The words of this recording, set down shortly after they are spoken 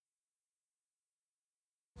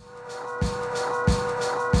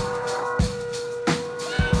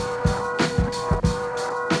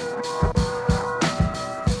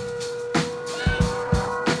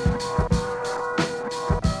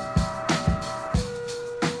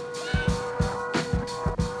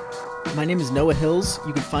My name is Noah Hills.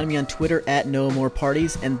 You can find me on Twitter at Noah More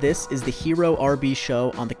Parties, and this is the Hero RB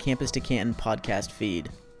Show on the Campus to Canton podcast feed.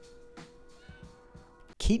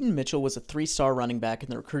 Keaton Mitchell was a 3-star running back in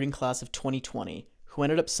the recruiting class of 2020, who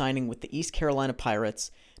ended up signing with the East Carolina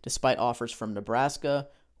Pirates despite offers from Nebraska,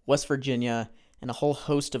 West Virginia, and a whole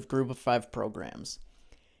host of Group of 5 programs.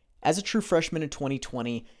 As a true freshman in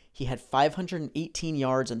 2020, he had 518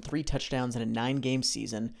 yards and 3 touchdowns in a 9-game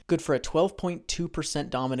season, good for a 12.2%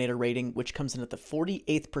 dominator rating, which comes in at the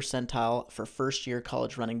 48th percentile for first-year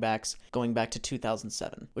college running backs going back to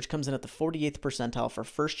 2007, which comes in at the 48th percentile for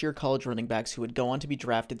first-year college running backs who would go on to be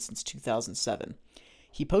drafted since 2007.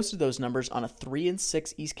 He posted those numbers on a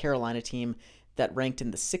 3-6 East Carolina team that ranked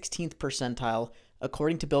in the 16th percentile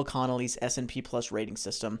according to Bill Connolly's S&P Plus rating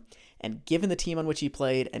system, and given the team on which he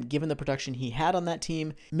played and given the production he had on that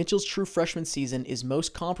team, Mitchell's true freshman season is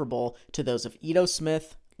most comparable to those of Ito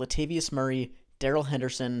Smith, Latavius Murray, Darrell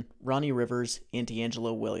Henderson, Ronnie Rivers, and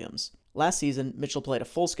D'Angelo Williams. Last season, Mitchell played a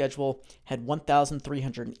full schedule, had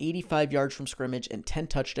 1,385 yards from scrimmage and 10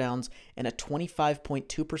 touchdowns, and a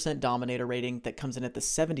 25.2% dominator rating that comes in at the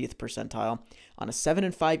 70th percentile on a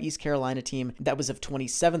 7-5 East Carolina team that was of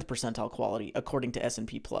 27th percentile quality, according to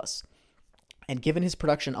S&P Plus. And given his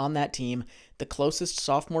production on that team, the closest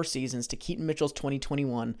sophomore seasons to Keaton Mitchell's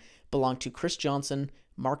 2021 belong to Chris Johnson,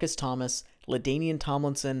 Marcus Thomas, LaDainian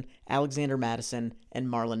Tomlinson, Alexander Madison, and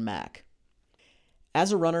Marlon Mack.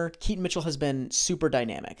 As a runner, Keaton Mitchell has been super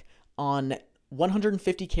dynamic. On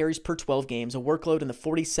 150 carries per 12 games, a workload in the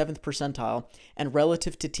 47th percentile, and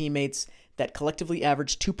relative to teammates that collectively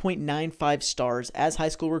averaged 2.95 stars as high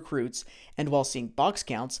school recruits, and while seeing box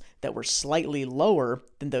counts that were slightly lower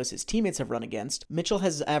than those his teammates have run against, Mitchell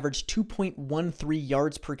has averaged 2.13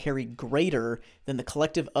 yards per carry greater than the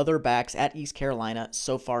collective other backs at East Carolina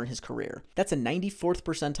so far in his career. That's a 94th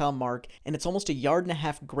percentile mark, and it's almost a yard and a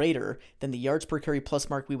half greater than the yards per carry plus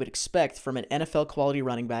mark we would expect from an NFL quality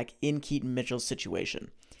running back in Keaton Mitchell's situation.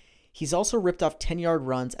 He's also ripped off 10-yard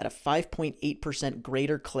runs at a 5.8%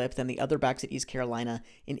 greater clip than the other backs at East Carolina,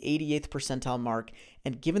 an 88th percentile mark,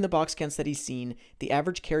 and given the box counts that he's seen, the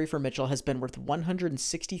average carry for Mitchell has been worth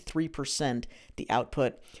 163% the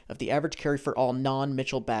output of the average carry for all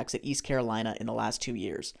non-Mitchell backs at East Carolina in the last 2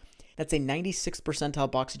 years. That's a 96th percentile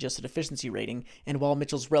box-adjusted efficiency rating, and while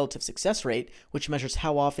Mitchell's relative success rate, which measures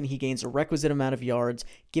how often he gains a requisite amount of yards,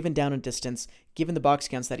 given down and distance, given the box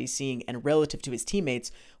counts that he's seeing, and relative to his teammates,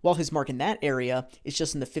 while his mark in that area is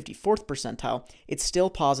just in the 54th percentile, it's still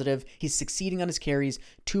positive. He's succeeding on his carries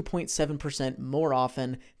 2.7% more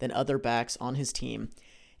often than other backs on his team.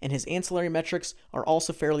 And his ancillary metrics are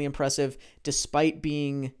also fairly impressive. Despite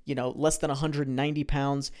being, less than 190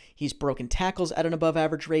 pounds, he's broken tackles at an above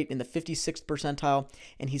average rate in the 56th percentile,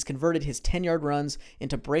 and he's converted his 10-yard runs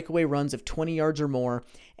into breakaway runs of 20 yards or more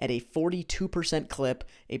at a 42% clip,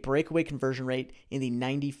 a breakaway conversion rate in the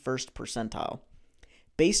 91st percentile.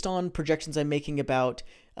 Based on projections I'm making about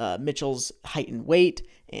Mitchell's height and weight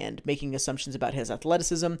and making assumptions about his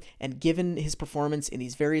athleticism, and given his performance in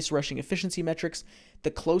these various rushing efficiency metrics,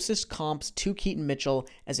 the closest comps to Keaton Mitchell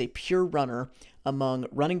as a pure runner among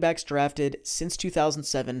running backs drafted since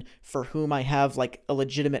 2007, for whom I have a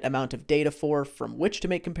legitimate amount of data from which to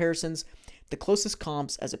make comparisons, the closest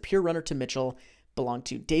comps as a pure runner to Mitchell belong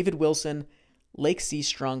to David Wilson, Lake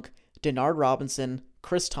Seastrunk, Denard Robinson,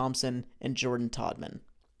 Chris Thompson, and Jordan Todman.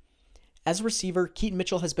 As a receiver, Keaton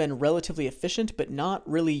Mitchell has been relatively efficient, but not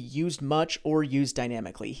really used much or used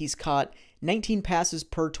dynamically. He's caught 19 passes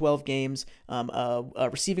per 12 games, a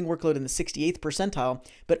receiving workload in the 68th percentile,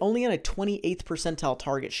 but only on a 28th percentile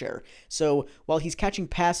target share. So while he's catching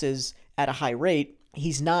passes at a high rate,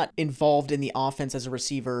 he's not involved in the offense as a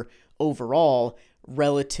receiver overall,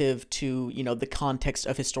 relative to, the context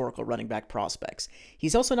of historical running back prospects.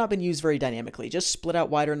 He's also not been used very dynamically, just split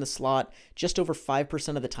out wider in the slot just over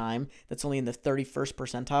 5% of the time. That's only in the 31st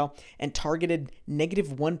percentile, and targeted negative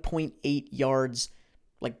 1.8 yards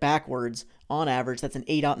backwards on average. That's an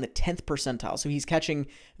 8 out in the 10th percentile. So he's catching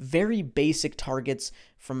very basic targets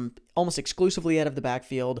from almost exclusively out of the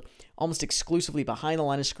backfield, almost exclusively behind the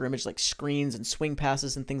line of scrimmage, like screens and swing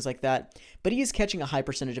passes and things like that. But he is catching a high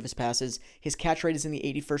percentage of his passes. His catch rate is in the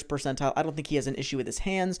 81st percentile. I don't think he has an issue with his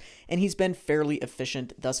hands, and he's been fairly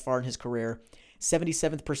efficient thus far in his career.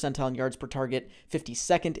 77th percentile in yards per target,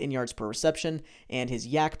 52nd in yards per reception, and his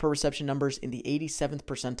yak per reception numbers in the 87th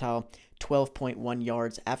percentile, 12.1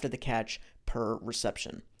 yards after the catch per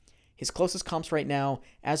reception. His closest comps right now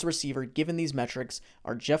as a receiver, given these metrics,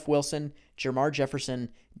 are Jeff Wilson, Jermar Jefferson,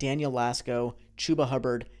 Daniel Lasco, Chuba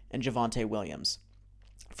Hubbard, and Javonte Williams.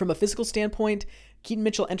 From a physical standpoint, Keaton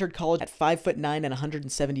Mitchell entered college at 5'9" and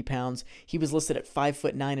 170 pounds. He was listed at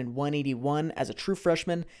 5'9" and 181 as a true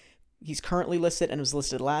freshman. He's currently listed and was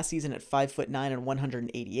listed last season at 5'9" and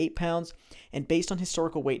 188 pounds. And based on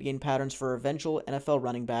historical weight gain patterns for eventual NFL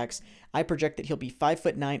running backs, I project that he'll be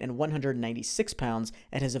 5'9" and 196 pounds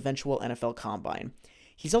at his eventual NFL combine.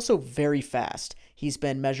 He's also very fast. He's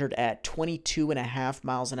been measured at 22.5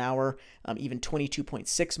 miles an hour, even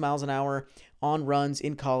 22.6 miles an hour on runs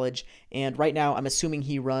in college. And right now, I'm assuming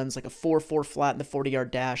he runs like a 4.4 flat in the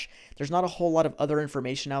 40-yard dash. There's not a whole lot of other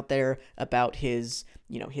information out there about his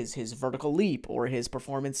vertical leap or his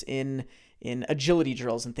performance in agility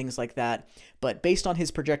drills and things like that. But based on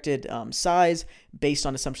his projected size, based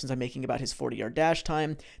on assumptions I'm making about his 40-yard dash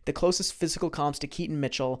time, the closest physical comps to Keaton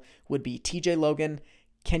Mitchell would be TJ Logan,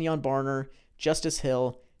 Kenyon Barner, Justice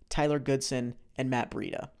Hill, Tyler Goodson, and Matt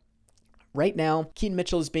Breida. Right now, Keaton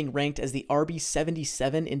Mitchell is being ranked as the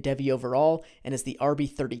RB77 in Devy overall and as the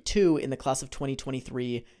RB32 in the class of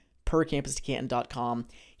 2023 per CampusToCanton.com.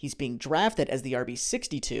 He's being drafted as the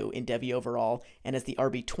RB62 in Devy overall and as the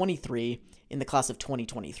RB23 in the class of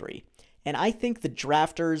 2023. And I think the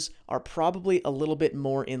drafters are probably a little bit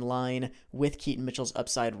more in line with Keaton Mitchell's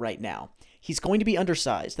upside right now. He's going to be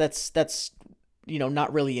undersized. That's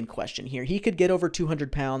not really in question here. He could get over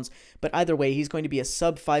 200 pounds, but either way, he's going to be a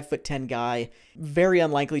sub 5'10" guy, very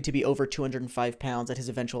unlikely to be over 205 pounds at his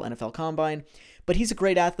eventual NFL combine. But he's a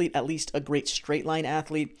great athlete, at least a great straight line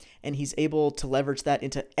athlete, and he's able to leverage that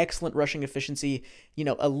into excellent rushing efficiency,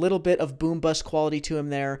 a little bit of boom bust quality to him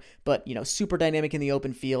there, but, super dynamic in the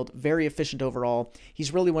open field, very efficient overall.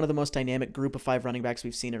 He's really one of the most dynamic group of 5 running backs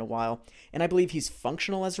we've seen in a while, and I believe he's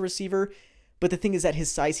functional as a receiver. But the thing is that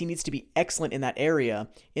his size, he needs to be excellent in that area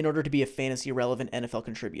in order to be a fantasy-relevant NFL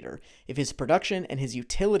contributor. If his production and his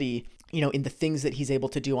utility, in the things that he's able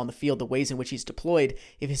to do on the field, the ways in which he's deployed,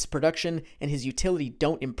 if his production and his utility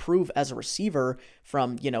don't improve as a receiver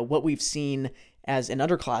from, what we've seen as an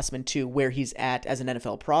underclassman to where he's at as an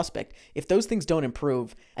NFL prospect, if those things don't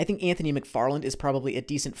improve, I think Anthony McFarland is probably a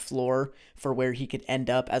decent floor for where he could end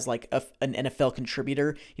up as like an NFL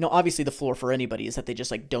contributor. Obviously the floor for anybody is that they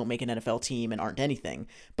just don't make an NFL team and aren't anything.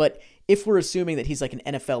 But if we're assuming that he's like an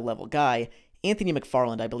NFL level guy, Anthony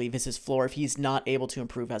McFarland, I believe, is his floor if he's not able to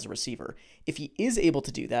improve as a receiver. If he is able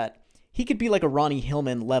to do that, he could be like a Ronnie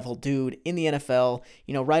Hillman level dude in the NFL,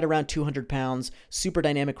 right around 200 pounds, super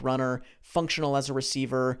dynamic runner, functional as a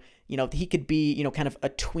receiver. He could be, kind of a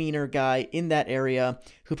tweener guy in that area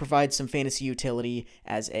who provides some fantasy utility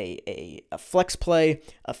as a flex play,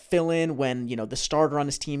 a fill-in when, the starter on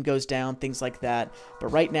his team goes down, things like that. But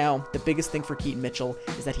right now, the biggest thing for Keaton Mitchell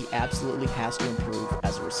is that he absolutely has to improve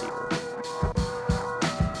as a receiver.